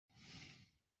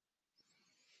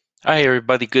Hi,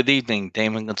 everybody. Good evening.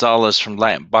 Damon Gonzalez from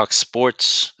Latin Box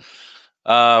Sports.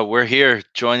 We're here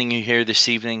joining you here this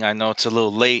evening. I know it's a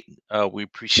little late. We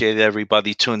appreciate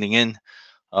everybody tuning in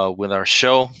with our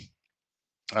show.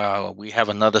 We have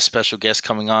another special guest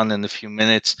coming on in a few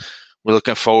minutes. We're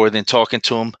looking forward in talking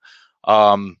to him.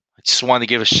 I just want to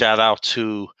give a shout out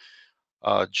to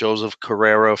Joseph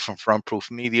Carrera from Front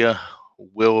Proof Media,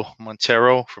 Will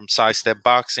Montero from Sidestep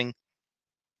Boxing,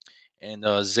 and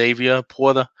Xavier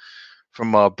Porter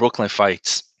from Brooklyn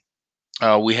Fights.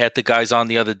 We had the guys on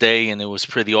the other day, and it was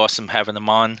pretty awesome having them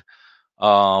on.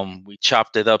 We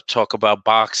chopped it up, talk about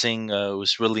boxing. It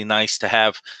was really nice to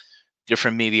have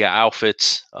different media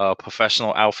outfits,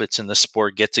 professional outfits in the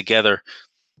sport get together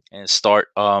and start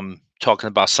talking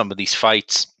about some of these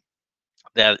fights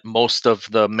that most of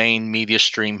the main media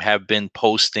stream have been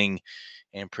posting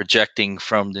and projecting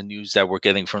from the news that we're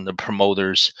getting from the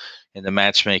promoters and the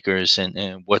matchmakers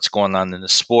and what's going on in the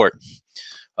sport.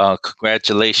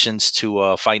 Congratulations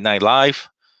to Fight Night Live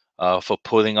for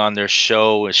putting on their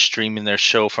show and streaming their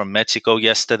show from Mexico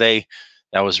yesterday.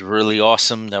 That was really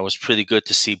awesome. That was pretty good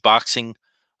to see boxing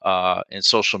in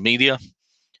social media.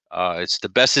 It's the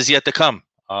best is yet to come.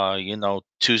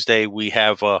 Tuesday we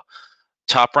have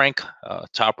Top Rank.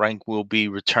 Top Rank will be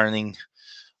returning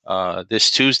this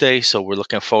Tuesday, so we're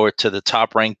looking forward to the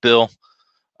Top Rank bill.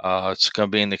 It's going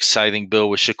to be an exciting bill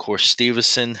with Shakur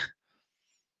Stevenson.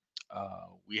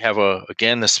 We have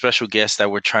a special guest that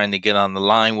we're trying to get on the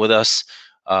line with us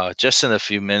just in a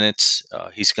few minutes.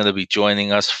 He's going to be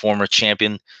joining us, former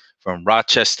champion from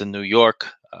Rochester, New York.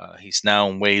 He's now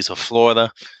in Ways of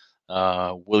Florida,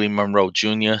 Willie Monroe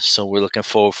Jr. So we're looking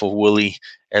forward for Willie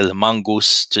El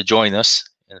Mongoose to join us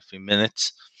in a few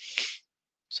minutes.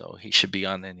 So he should be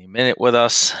on any minute with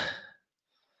us.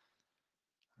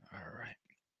 All right.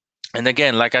 And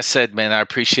again, like I said, man, I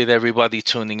appreciate everybody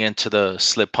tuning into the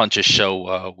Slip Punches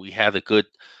show. We had a good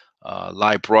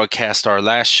live broadcast our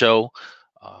last show.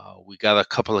 We got a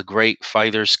couple of great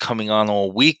fighters coming on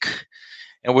all week,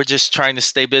 and we're just trying to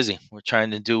stay busy. We're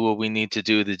trying to do what we need to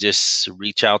do to just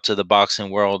reach out to the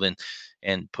boxing world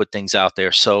and put things out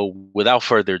there. So without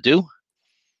further ado,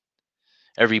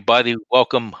 everybody,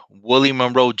 welcome Willie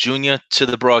Monroe Jr. to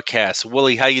the broadcast.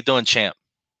 Willie, how you doing, champ?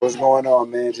 What's going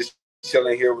on, man? Just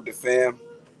chilling here with the fam.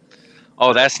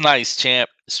 Oh, that's nice, champ.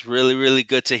 It's really, really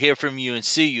good to hear from you and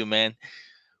see you, man.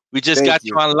 We just got Thank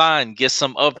you you. online. Get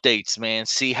some updates, man.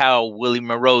 See how Willie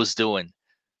Monroe's doing.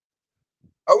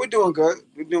 Oh, we're doing good.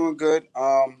 We're doing good.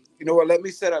 You know what? Let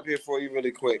me set up here for you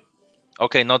really quick.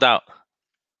 Okay, no doubt.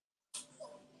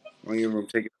 On your room.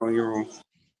 Take it on your room.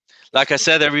 Like I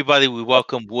said, everybody, we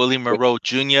welcome Willie Monroe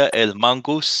Jr. El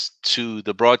Mongoose to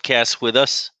the broadcast with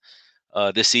us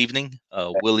this evening.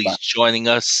 Willie's joining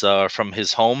us from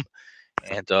his home,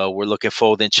 and we're looking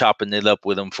forward to chopping it up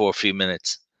with him for a few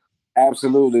minutes.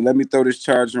 Absolutely. Let me throw this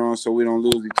charger on so we don't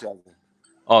lose each other.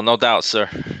 Oh, no doubt, sir.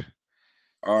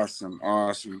 Awesome.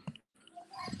 Awesome.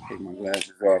 Take my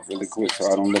glasses off really quick so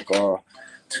I don't look all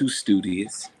too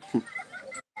studious.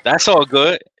 That's all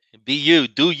good. Be you.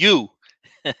 Do you.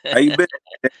 How you been?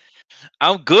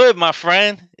 I'm good, my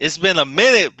friend. It's been a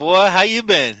minute, boy. How you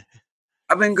been?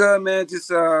 I've been good, man.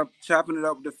 Just chopping it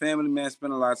up with the family, man.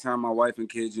 Spent a lot of time with my wife and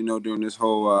kids, during this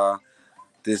whole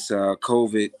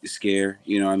COVID scare.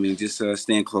 I mean, just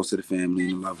staying close to the family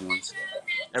and the loved ones.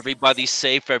 Everybody's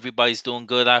safe. Everybody's doing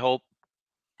good, I hope.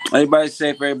 Everybody's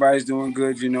safe. Everybody's doing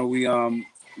good. We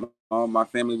my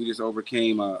family, we just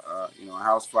overcame a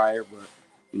house fire,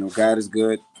 but God is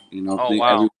good. Oh,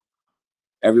 wow.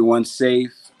 Everyone's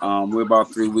safe. We're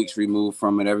about 3 weeks removed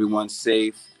from it. Everyone's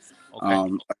safe. Okay.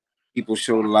 Um, People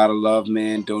showed a lot of love,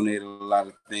 man. Donated a lot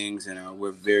of things, and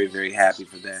we're very very happy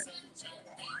for that.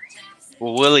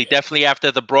 Well, Willie, definitely after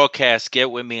the broadcast,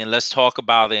 get with me and let's talk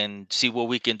about it and see what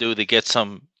we can do to get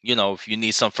some, if you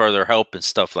need some further help and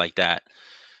stuff like that.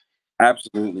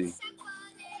 Absolutely.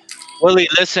 Willie,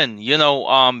 listen,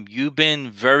 you've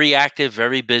been very active,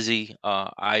 very busy.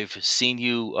 I've seen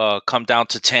you come down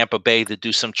to Tampa Bay to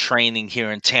do some training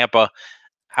here in Tampa.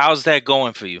 How's that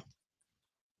going for you?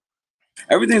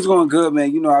 Everything's going good,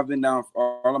 man. I've been down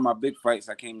for all of my big fights.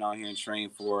 I came down here and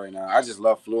trained for, and I just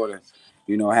love Florida.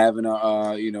 Having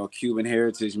a Cuban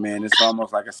heritage, man. It's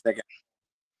almost like a second.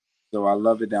 So I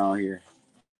love it down here.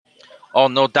 Oh,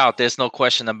 no doubt. There's no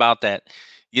question about that.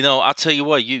 I'll tell you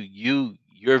what,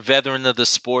 you're a veteran of the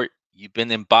sport. You've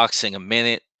been in boxing a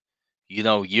minute.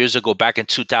 Years ago, back in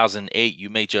 2008, you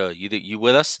made you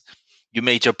with us? You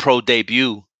made your pro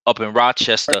debut up in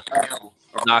Rochester,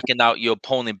 knocking out your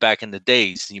opponent back in the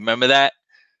days. You remember that?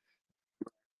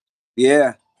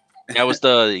 Yeah. That was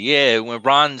when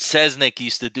Ron Sesnick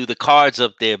used to do the cards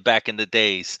up there back in the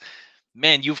days.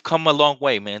 Man, you've come a long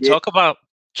way, man. Yeah,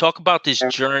 Talk about this yeah,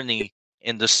 journey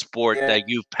in the sport yeah. that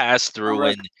you've passed I'm through.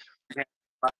 And wrestling.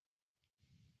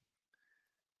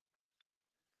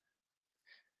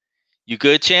 you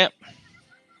good, champ?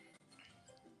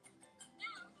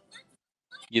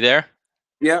 You there?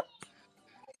 Yep,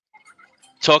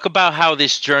 Talk about how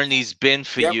this journey's been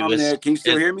for yep. you. I'm there. Can you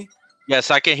still As hear me?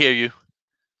 Yes, I can hear you.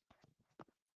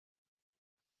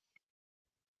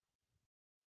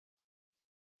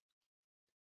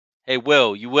 Hey,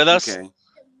 Will, you with us? Okay.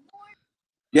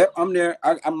 Yep, I'm there.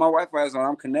 My Wi-Fi is on.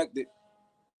 I'm connected.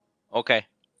 Okay.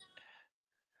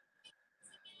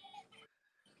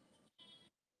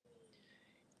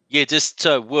 Yeah, just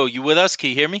Will, you with us? Can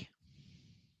you hear me?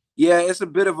 Yeah, it's a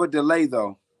bit of a delay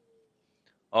though.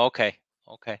 Okay.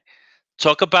 Okay.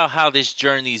 Talk about how this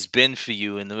journey's been for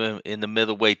you in the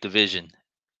middleweight division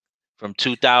from Um,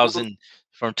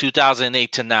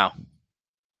 2008 to now.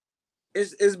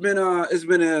 it's been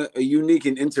a unique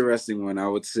and interesting one, I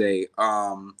would say.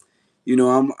 You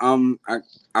know,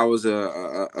 I was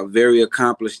a very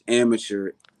accomplished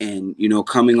amateur, and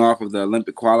coming off of the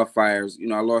Olympic qualifiers,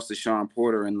 I lost to Sean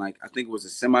Porter in, like, I think it was the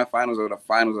semifinals or the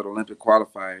finals of the Olympic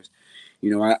qualifiers.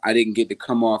 I didn't get to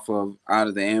come off of out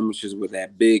of the amateurs with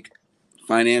that big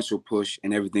financial push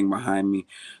and everything behind me.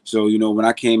 So, when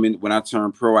I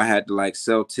turned pro, I had to, like,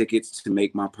 sell tickets to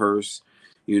make my purse.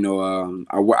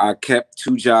 I kept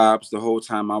two jobs the whole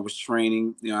time I was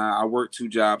training. I worked two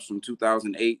jobs from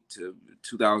 2008 to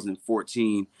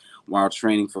 2014 while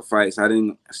training for fights. I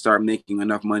didn't start making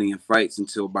enough money in fights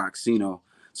until Boxino,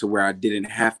 to where I didn't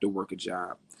have to work a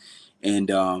job.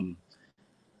 And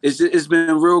it's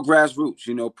been real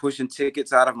grassroots, pushing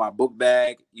tickets out of my book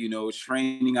bag,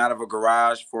 training out of a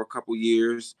garage for a couple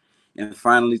years, and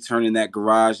finally turning that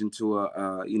garage into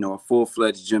a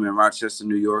full-fledged gym in Rochester,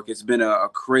 New York. It's been a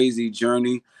crazy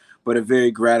journey, but a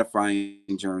very gratifying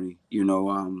journey.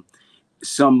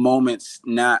 Some moments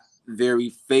not very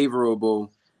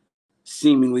favorable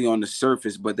seemingly on the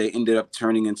surface, but they ended up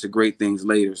turning into great things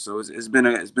later. So it's been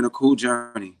a cool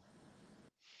journey.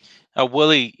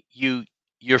 Willie,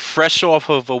 you're fresh off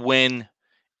of a win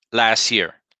last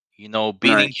year. Right.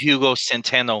 Beating Hugo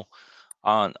Centeno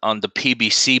on the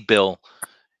PBC bill.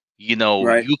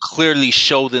 Right. You clearly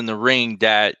showed in the ring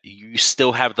that you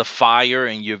still have the fire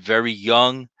and you're very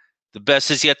young. The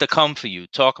best is yet to come for you.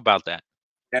 Talk about that.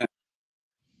 Yeah.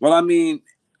 Well, I mean,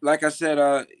 like I said,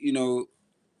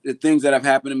 the things that have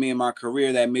happened to me in my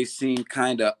career that may seem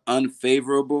kind of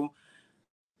unfavorable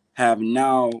have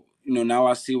now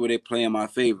I see where they play in my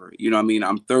favor. I mean,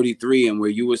 I'm 33, and where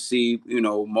you would see,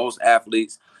 most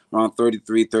athletes around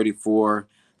 33, 34,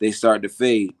 they start to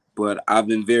fade. But I've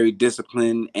been very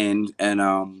disciplined and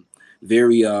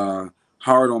very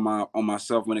hard on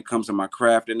myself when it comes to my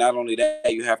craft. And not only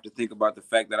that, you have to think about the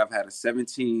fact that I've had a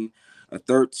 17, a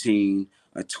 13,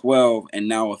 a 12, and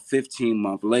now a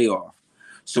 15-month layoff.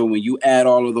 So when you add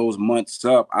all of those months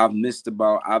up, I've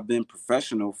been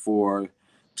professional for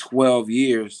 12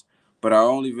 years, but I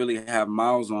only really have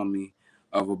miles on me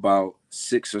of about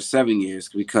 6 or 7 years,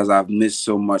 because I've missed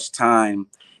so much time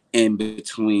in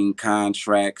between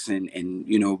contracts and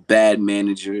bad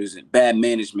managers and bad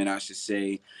management, I should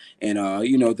say, and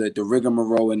the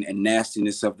rigmarole and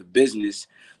nastiness of the business.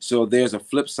 So there's a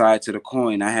flip side to the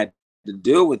coin. I had to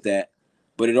deal with that,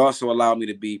 but it also allowed me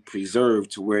to be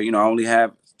preserved to where I only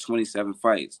have 27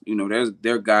 fights.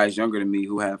 There are guys younger than me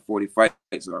who have 40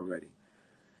 fights already.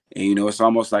 And it's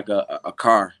almost like a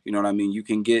car. You know what I mean? You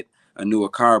can get a newer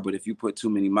car, but if you put too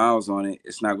many miles on it,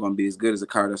 it's not going to be as good as a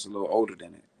car that's a little older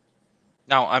than it.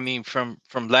 Now, I mean, from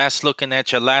last looking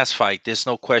at your last fight, there's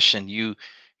no question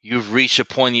you've reached a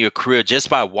point in your career just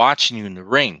by watching you in the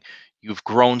ring. You've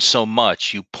grown so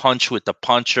much. You punch with the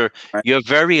puncher. Right? You're a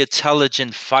very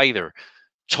intelligent fighter.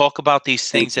 Talk about these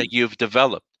things Thank that you. you've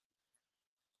developed.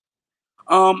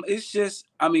 It's just,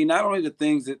 I mean, not only the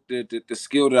things that the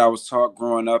skill that I was taught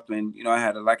growing up, and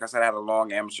like I said, I had a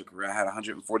long amateur career. I had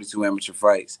 142 amateur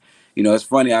fights. It's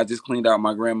funny. I just cleaned out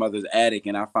my grandmother's attic,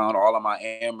 and I found all of my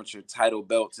amateur title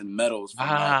belts and medals from,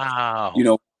 like, you Wow.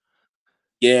 know,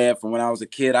 yeah, from when I was a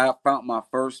kid. I found my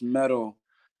first medal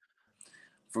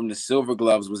from the Silver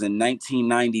Gloves was in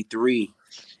 1993.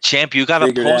 Champ, you Figure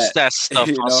gotta that, post that you stuff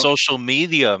know. on social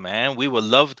media, man. We would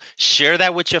love share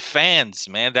that with your fans,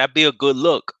 man. That'd be a good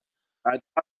look. I,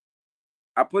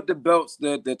 I put the belts,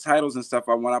 the titles and stuff.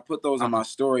 I put those in Uh-huh. my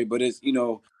story, but it's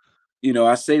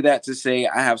I say that to say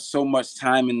I have so much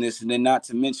time in this, and then not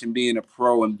to mention being a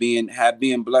pro and being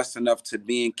blessed enough to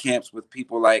be in camps with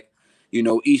people like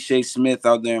Ishe Smith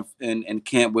out there in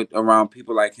camp with around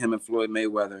people like him and Floyd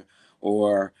Mayweather,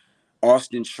 or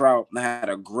Austin Trout. I had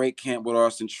a great camp with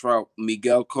Austin Trout,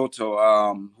 Miguel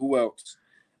Cotto, who else?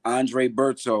 Andre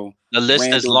Berto, The list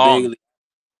is Randall long. Bailey.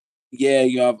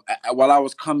 Yeah, while I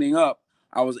was coming up,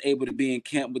 I was able to be in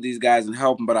camp with these guys and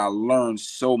help them, but I learned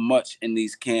so much in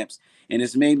these camps, and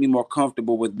it's made me more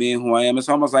comfortable with being who I am. It's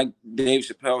almost like Dave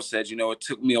Chappelle said, it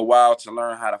took me a while to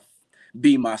learn how to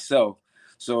be myself.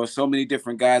 So many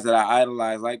different guys that I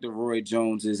idolize, like the Roy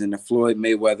Joneses and the Floyd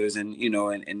Mayweathers, and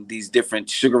and these different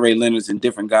Sugar Ray Leonards and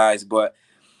different guys, but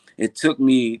it took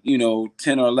me,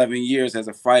 10 or 11 years as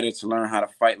a fighter to learn how to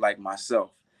fight like myself.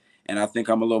 And I think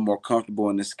I'm a little more comfortable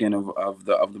in the skin of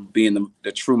the being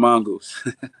the true mongoose.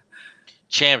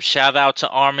 Champ, shout out to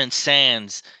Armin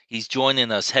Sands. He's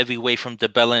joining us, heavyweight from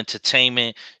DeBella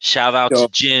Entertainment. Shout out to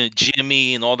So,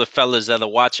 Jimmy and all the fellas that are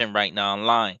watching right now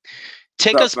online.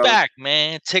 Take what's up, us fellas? back,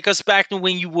 man. Take us back to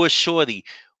when you were shorty.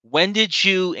 When did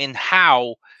you and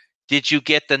how did you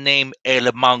get the name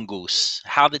El Mongoose?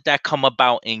 How did that come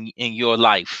about in your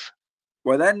life?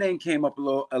 Well, that name came up a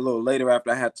little later after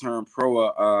I had turned pro.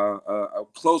 A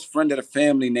close friend of the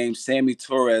family named Sammy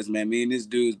Torres. Man, me and this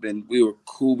dude's we were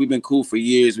cool. We've been cool for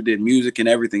years. We did music and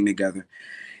everything together.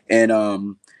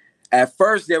 And at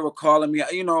first they were calling me,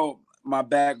 my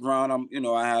background.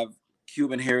 I have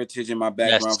Cuban heritage in my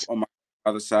background Yes. on my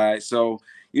other side. So,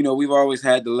 we've always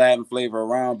had the Latin flavor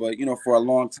around, but for a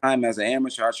long time as an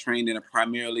amateur, I trained in a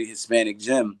primarily Hispanic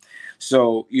gym.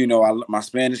 So, my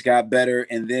Spanish got better,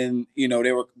 and then,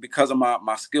 they were, because of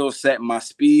my skill set, my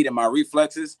speed, and my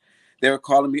reflexes, they were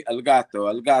calling me El Gato,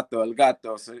 El Gato, El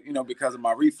Gato. So, because of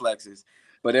my reflexes.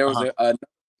 But there was Uh-huh. a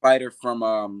fighter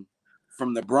from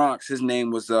the Bronx. His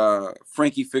name was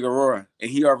Frankie Figueroa,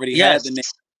 and he already had Yes. the name.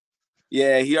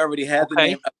 Yeah, he already had the Okay.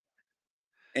 name,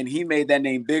 and he made that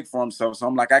name big for himself. So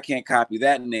I'm like, I can't copy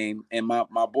that name. And my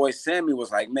boy Sammy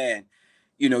was like, man,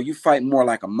 you fight more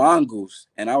like a mongoose.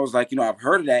 And I was like, I've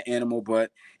heard of that animal, but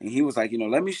and he was like,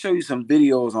 let me show you some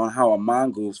videos on how a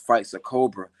mongoose fights a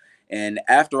cobra. And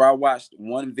after I watched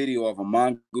one video of a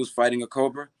mongoose fighting a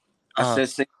cobra, I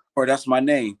said, Uh, Or that's my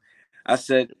name. I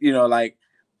said, like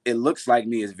it looks like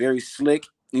me. It's very slick.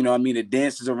 I mean, it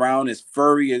dances around. It's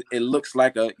furry. It looks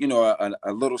like a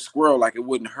little squirrel, like it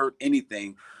wouldn't hurt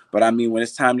anything. But I mean, when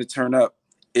it's time to turn up,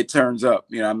 it turns up.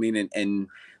 I mean, and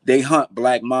they hunt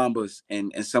black mambas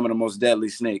and some of the most deadly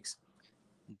snakes.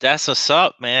 that's what's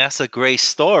up, man. That's a great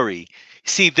story.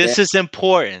 See, Yeah, this is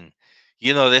important.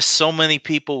 There's so many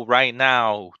people right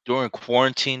now during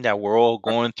quarantine that we're all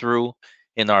going through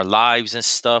in our lives and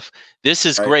stuff. This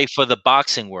is right, great for the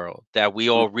boxing world that we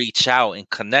all reach out and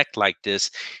connect like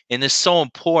this. And it's so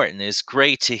important. It's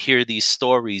great to hear these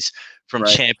stories from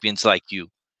right. champions like you.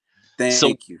 So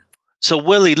Thank you. so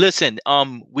Willie, listen,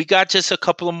 we got just a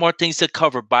couple of more things to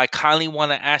cover, but I kindly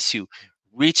want to ask you,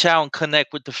 reach out and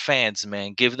connect with the fans,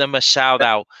 man. Give them a shout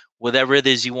out, whatever it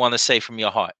is you want to say from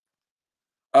your heart.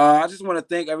 I just want to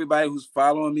thank everybody who's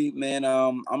following me, man.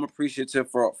 I'm appreciative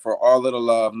for all of the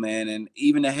love, man, and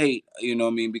even the hate. You know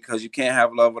what I mean? Because you can't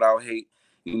have love without hate.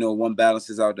 One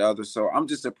balances out the other. So I'm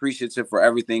just appreciative for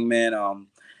everything, man.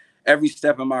 Every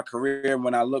step in my career,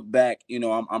 when I look back,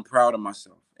 I'm proud of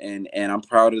myself, and I'm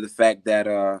proud of the fact that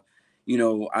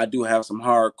I do have some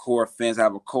hardcore fans. I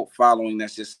have a cult following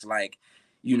that's just like,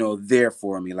 there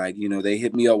for me. Like, they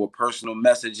hit me up with personal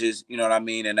messages, you know what I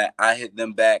mean, and I hit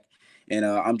them back, and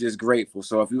I'm just grateful.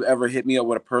 So if you ever hit me up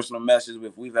with a personal message,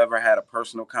 if we've ever had a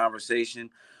personal conversation,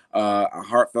 a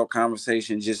heartfelt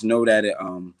conversation, just know that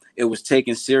it was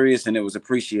taken serious and it was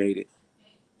appreciated.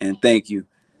 And thank you.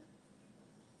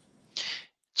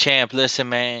 Champ, listen,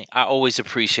 man, I always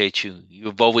appreciate you.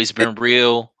 You've always been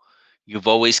real. You've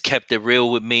always kept it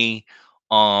real with me.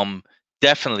 Um,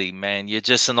 Definitely, man. You're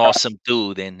just an awesome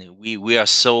dude, and we are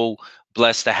so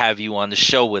blessed to have you on the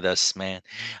show with us, man.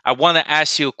 I want to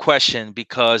ask you a question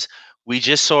because we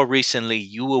just saw recently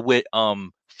you were with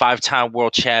five-time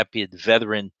world champion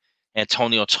veteran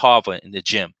Antonio Tarver in the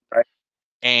gym, Right,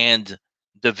 and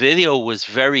the video was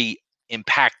very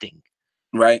impacting.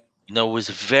 right, It was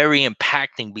very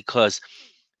impacting because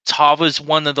Tarver's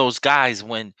one of those guys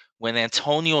when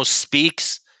Antonio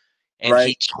speaks and he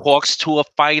right. talks to a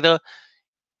fighter,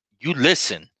 you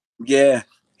listen. Yeah,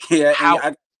 yeah, and How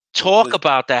I talk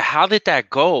about that? How did that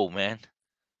go, man?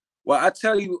 well, I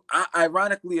tell you,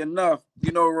 ironically enough,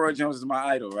 Roy Jones is my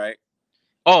idol, right?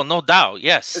 Oh, no doubt.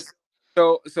 Yes.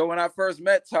 So when I first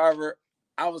met Tarver,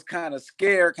 I was kind of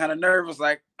scared, kind of nervous,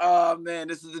 like, oh man,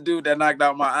 this is the dude that knocked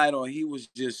out my idol, and he was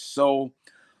just so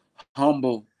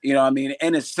humble. You know what I mean?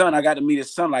 And his son, I got to meet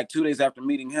his son like 2 days after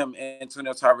meeting him,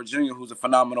 Antonio Tarver Jr., who's a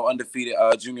phenomenal undefeated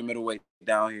junior middleweight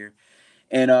down here.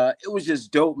 And it was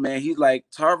just dope, man. He's like,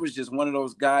 Tarver's just one of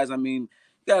those guys. I mean,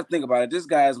 you got to think about it. This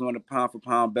guy is one of the pound for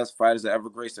pound best fighters that ever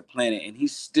graced the planet. And he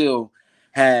still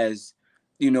has,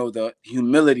 the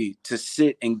humility to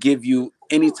sit and give you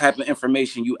any type of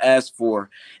information you ask for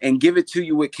and give it to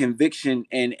you with conviction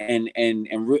and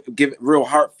give it real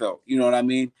heartfelt. You know what I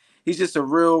mean? He's just a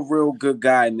real good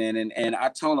guy, man. And I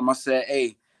told him, I said,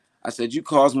 hey, I said, you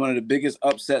caused one of the biggest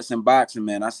upsets in boxing,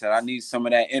 man. I said, I need some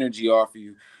of that energy off of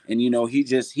you. And,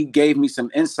 he gave me some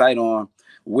insight on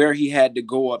where he had to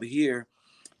go up here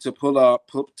to pull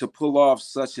off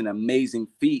such an amazing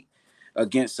feat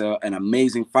against an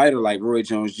amazing fighter like Roy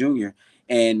Jones Jr.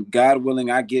 And God willing,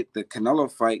 I get the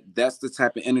Canelo fight. That's the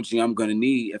type of energy I'm going to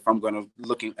need if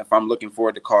if I'm looking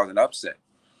forward to cause an upset.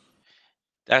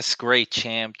 That's great,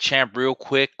 Champ. Champ, real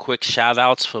quick shout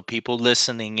outs for people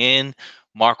listening in.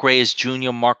 Mark Reyes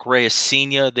Jr., Mark Reyes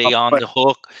Sr., they on the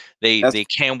hook. They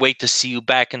can't wait to see you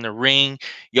back in the ring.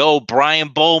 Yo, Brian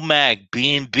Bomack,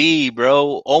 B&B,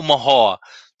 bro, Omaha.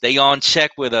 They on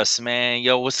check with us, man.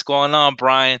 Yo, what's going on,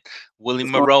 Brian? Willie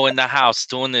Monroe in the house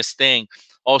doing this thing.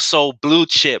 Also, Blue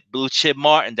Chip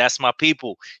Martin, that's my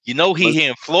people. You know he here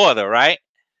in Florida, right?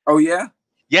 Oh, yeah?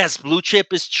 Yes, Blue Chip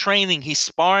is training. He's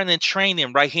sparring and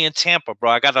training right here in Tampa,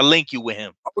 bro. I got to link you with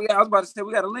him. Oh, yeah, I was about to say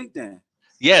we got a link then.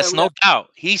 Yes, no doubt.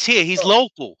 He's here. He's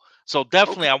local. So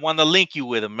definitely I want to link you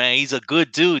with him, man. He's a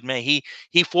good dude, man. He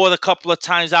fought a couple of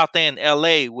times out there in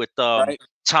LA with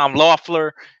Tom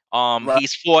Loeffler.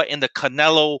 He's fought in the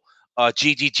Canelo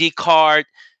GGG card.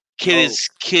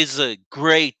 Kid's a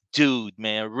great dude,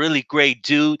 man. Really great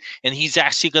dude. And he's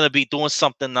actually gonna be doing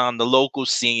something on the local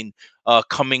scene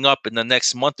coming up in the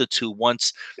next month or two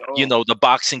once the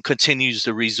boxing continues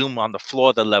to resume on the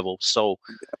Florida level. So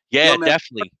yeah,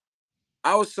 definitely.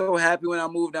 I was so happy when I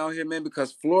moved down here, man,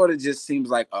 because Florida just seems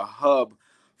like a hub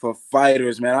for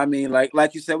fighters, man. I mean,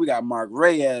 like you said, we got Mark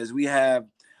Reyes, we have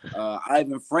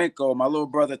Ivan Franco, my little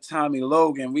brother Tommy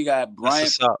Logan, we got Brian.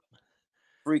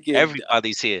 Freaking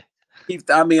everybody's here.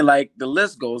 I mean, like the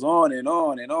list goes on and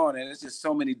on and on, and it's just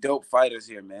so many dope fighters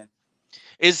here, man.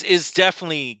 It's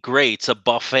definitely great. It's a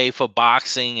buffet for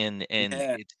boxing, and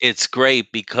it's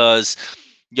great because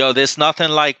there's nothing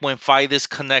like when fighters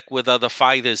connect with other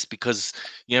fighters because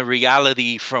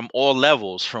reality from all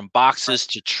levels, from boxers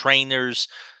to trainers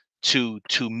to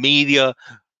media,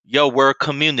 we're a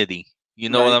community. You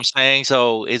know what I'm saying?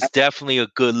 So it's definitely a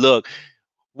good look.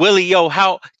 Willie,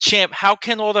 how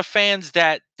can all the fans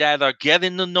that are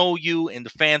getting to know you and the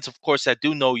fans, of course, that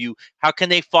do know you, how can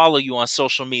they follow you on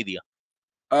social media?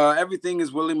 Everything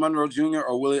is Willie Monroe Jr.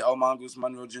 or Willie Mongoose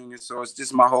Monroe Jr. So it's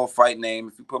just my whole fight name.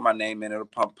 If you put my name in, it'll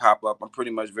pop up. I'm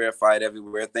pretty much verified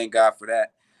everywhere. Thank God for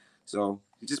that. So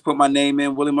you just put my name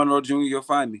in, Willie Monroe Jr., you'll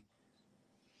find me.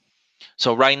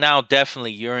 So right now,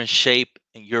 definitely you're in shape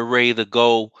and you're ready to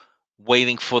go,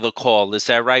 waiting for the call. Is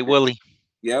that right, Willie?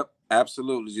 Yep,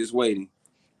 absolutely. Just waiting.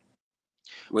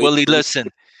 Willie, listen,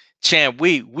 Champ,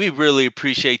 we really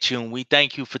appreciate you and we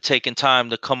thank you for taking time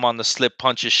to come on the Slip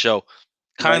Punches show.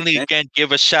 Kindly again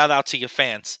give a shout out to your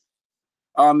fans.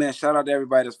 Oh man, shout out to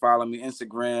everybody that's following me,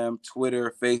 Instagram,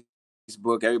 Twitter,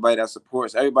 Facebook, everybody that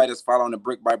supports, everybody that's following the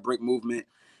Brick by Brick movement.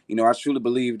 I truly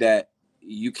believe that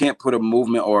you can't put a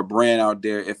movement or a brand out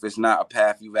there if it's not a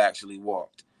path you've actually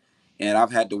walked. And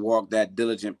I've had to walk that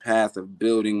diligent path of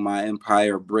building my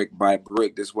empire brick by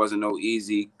brick. This wasn't no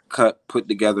easy cut put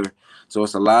together. So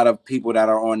it's a lot of people that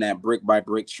are on that brick by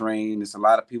brick train. It's a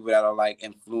lot of people that are like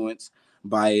influenced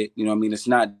by it. It's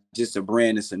not just a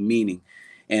brand, it's a meaning.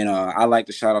 And I like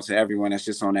to shout out to everyone that's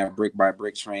just on that brick by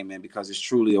brick train, man, because it's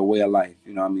truly a way of life.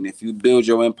 If you build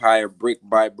your empire brick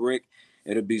by brick,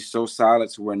 it'll be so solid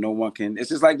to where no one can. It's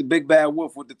just like the big bad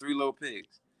wolf with the three little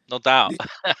pigs. No doubt.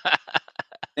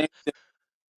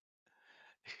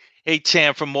 Hey,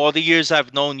 Tam, from all the years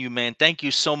I've known you, man, thank you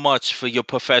so much for your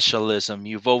professionalism.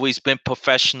 You've always been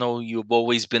professional. You've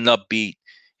always been upbeat.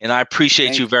 And I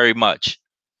appreciate you very much.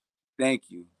 Thank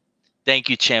you. Thank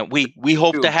you, Champ. We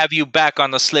hope to have you back on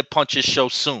the Slip Punches show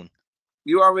soon.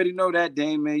 You already know that,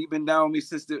 Dane, man. You've been down with me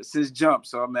since jump.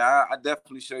 So, man, I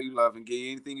definitely show you love and give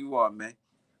you anything you want, man.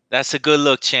 That's a good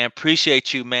look, Champ.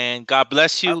 Appreciate you, man. God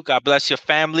bless you. God bless your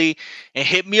family. And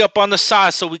hit me up on the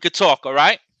side so we could talk, all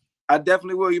right? I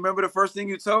definitely will. You remember the first thing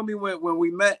you told me when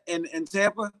we met in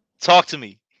Tampa? Talk to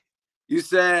me. You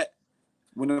said,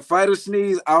 when the fighter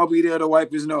sneezes, I'll be there to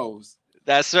wipe his nose.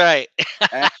 That's right.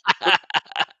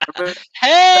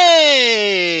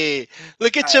 Hey,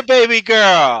 look at your baby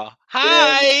girl.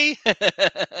 Hi.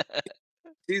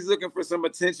 she's looking for some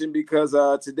attention because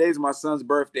today's my son's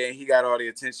birthday and he got all the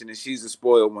attention and she's a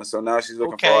spoiled one. So now she's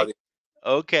looking for all Okay. the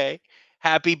Okay.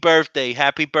 Happy birthday.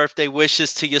 Happy birthday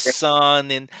wishes to your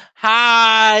son and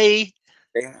hi.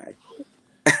 attention.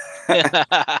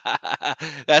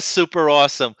 That's super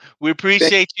awesome. We Thank,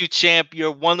 appreciate you, champ. You're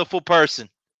a wonderful person.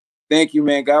 thank you,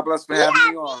 man. God bless for having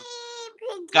me on.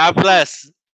 God bless.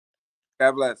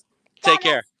 God bless. Take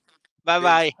care. Bye Peace.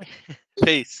 bye.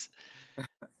 Peace.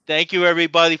 Thank you,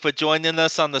 everybody, for joining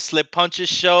us on the Slip Punches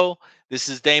Show. This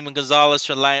is Damon Gonzalez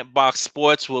from Lion Box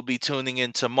Sports. We'll be tuning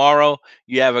in tomorrow.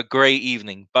 You have a great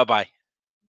evening. Bye bye.